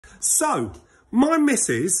So, my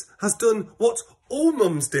missus has done what all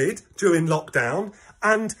mums did during lockdown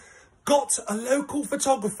and got a local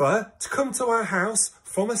photographer to come to our house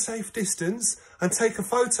from a safe distance and take a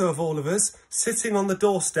photo of all of us sitting on the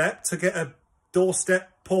doorstep to get a doorstep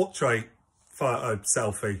portrait photo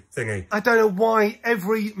selfie thingy. I don't know why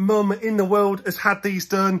every mum in the world has had these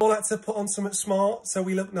done. All had to put on something smart so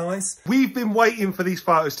we look nice. We've been waiting for these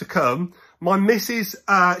photos to come. My missus,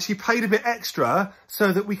 she paid a bit extra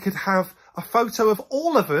so that we could have a photo of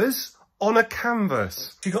all of us on a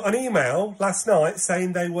canvas. She got an email last night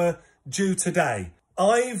saying they were due today.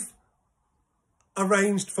 I've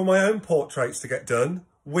arranged for my own portraits to get done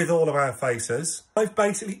with all of our faces. I've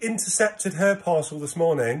basically intercepted her parcel this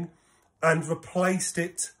morning and replaced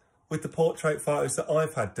it with the portrait photos that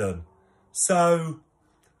I've had done. So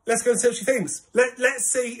let's go and see what she thinks. Let's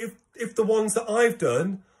see if the ones that I've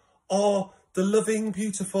done are the loving,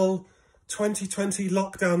 beautiful 2020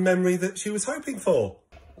 lockdown memory that she was hoping for.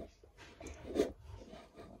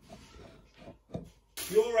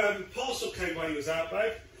 Your parcel came while you was out,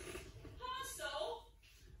 babe. Parcel?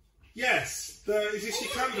 Yes. Is this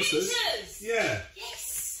your canvases? Pictures? Yeah. Yes.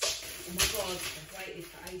 Oh my God, I've waited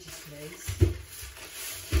for ages for these.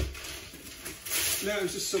 No, it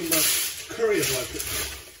was just some courier like it.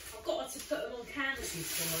 I've got to put them on canvases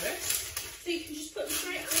for us, so you can just put them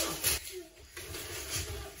straight up.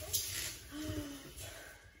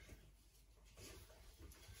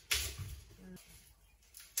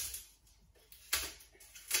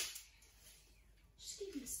 Just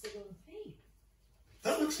giving us the wrong thing.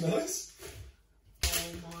 That looks nice. Oh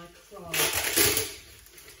my Christ.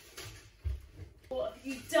 What have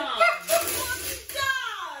you done? What have you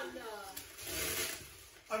done?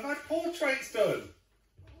 I've had portraits done.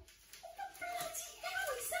 What the bloody hell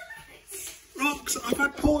is that? Rocks, I've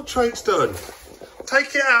had portraits done.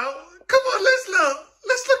 Take it out. Come on, let's look.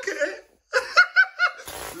 Let's look at it.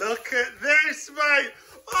 Look at this, mate.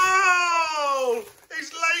 Oh,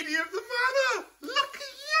 it's Lady of the Manor. Look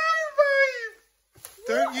at you, babe.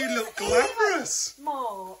 Don't you look glamorous?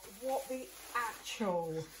 Mark, what the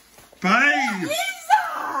actual... Babe. What is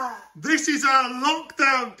that? This is our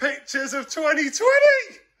lockdown pictures of 2020.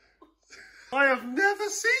 I have never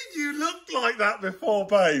seen you look like that before,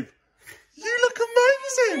 babe. You look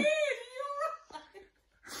amazing. You're right.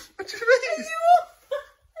 What do you mean?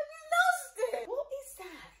 Have you lost it? What is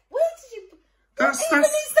that? Where did you... What even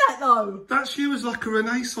is that, though? That's you as like a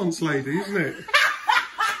Renaissance lady, isn't it?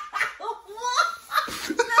 What?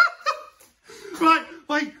 Right,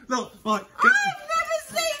 wait, look, right. I've never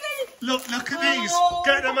seen it. Look at these.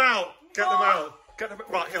 Get them out. Get them out. Get them.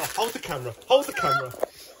 Right, here, hold the camera. Hold the camera.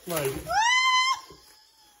 Mate.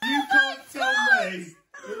 You can't tell me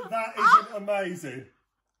that isn't amazing.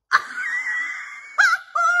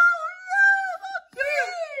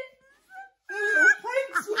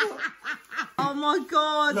 Oh my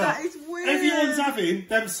God, Look, that is weird. Everyone's having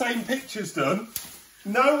them same pictures done.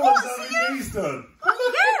 No one's having these done. Look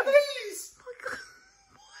at these. Oh my God,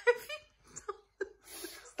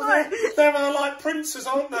 what have you done? They're like princes,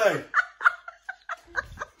 aren't they?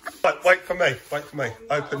 Right, wait for me. Wait for me.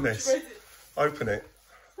 Open this. Open it.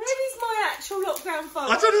 Where is my actual lockdown phone?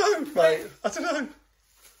 I don't know, mate. I don't know.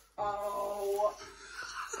 Oh.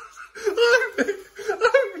 Open it.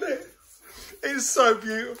 Open it. It's so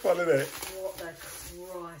beautiful, isn't it? What the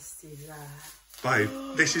Christ is that? Babe,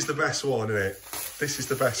 this is the best one, isn't it? This is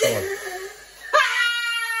the best one. What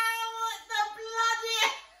the bloody...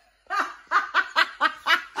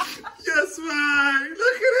 Yes, mate.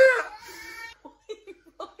 Look at it. What are you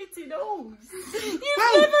riding horse? You've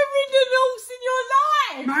never ridden a horse in your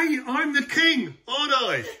life. Mate, I'm the king, aren't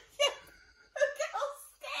I? Look how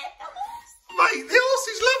scared the horse is. Mate, the horse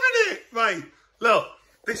is loving it. Mate, look.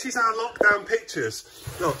 This is our lockdown pictures.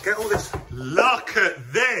 Look, get all this. Look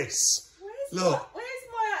at this. Where's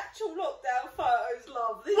my actual lockdown photos,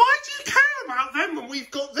 love? Why do you care about them when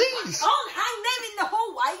we've got these? I can't hang them in the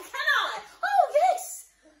hallway, can I? Oh, yes.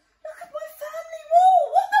 Look at my family wall.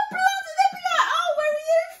 What the bloody... They'd be like, oh, where are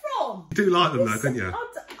you from? You do like them though, don't you?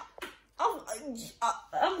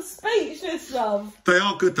 I'm speechless, love. They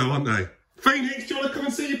are good though, aren't they? Phoenix, do you want to come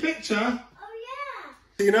and see your picture? Oh,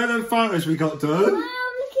 yeah. You know them photos we got done? Wow,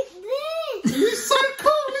 look at this. It's so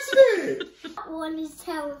cool, isn't it? That one is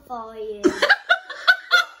terrifying. That's the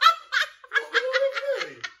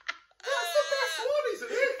best one,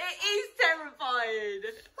 isn't it? It is terrifying.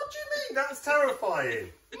 What do you mean that's terrifying?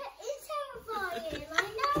 It is terrifying. I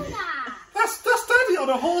know that. That's Daddy on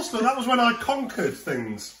a horse, though. That was when I conquered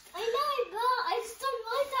things. I know, but I just don't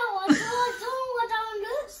like that one. So I don't know what that one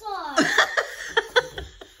looks like.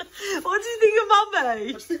 What do you think of Mummy? What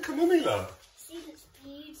do you think of Mummy, love? She looks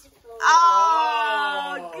beautiful. beautiful.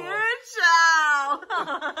 Oh, good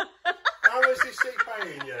child. How much is she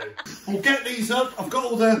paying you? We'll get these up. I've got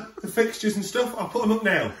all the fixtures and stuff. I'll put them up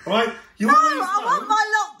now, right? You No, always I moan. want my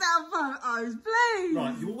lockdown photos, please.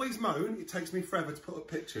 Right, you always moan. It takes me forever to put up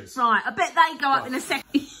pictures. Right, I bet they go up in a second.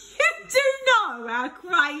 You do know how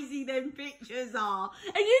crazy them pictures are.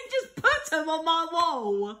 And you've just put them on my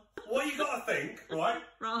wall. What you got to think, right?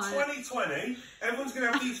 Right. 2020, everyone's going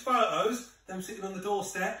to have these photos, them sitting on the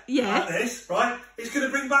doorstep, Yeah. like this, right? It's going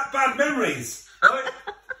to bring back bad memories, right?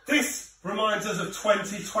 This reminds us of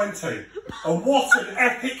 2020. And what an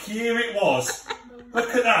epic year it was.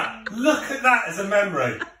 Look at that. Look at that as a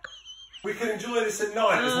memory. We can enjoy this at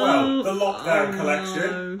night as well, the lockdown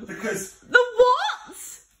collection, because... The what?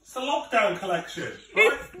 It's the lockdown collection,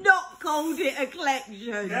 right? You've not called it a collection.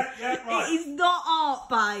 Yeah, right. It is not art,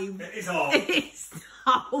 babe. It is art. It's...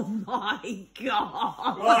 Oh my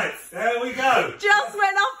God. Right, there we go. Just when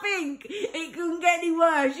I think it couldn't get any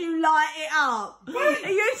worse, you light it up.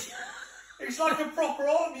 Wait. It's like a proper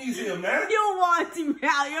art museum now. You're winding me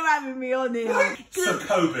out. You're having me on here. Sir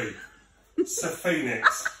Kobe, Sir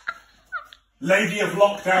Phoenix, Lady of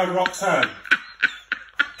Lockdown Roxanne,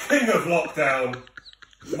 King of Lockdown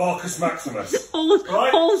Marcus Maximus.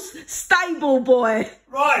 Horse stable boy.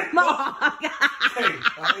 Right. King,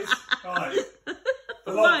 that is. Right.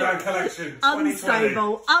 The Lockdown Collection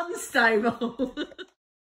 2020. Unstable.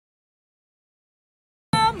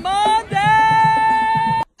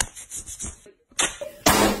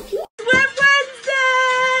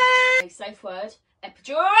 Safe word.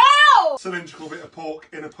 Epidural! Cylindrical bit of pork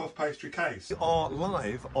in a puff pastry case. We are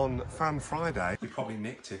live on Fan Friday. We probably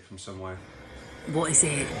nicked it from somewhere. What is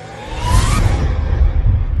it?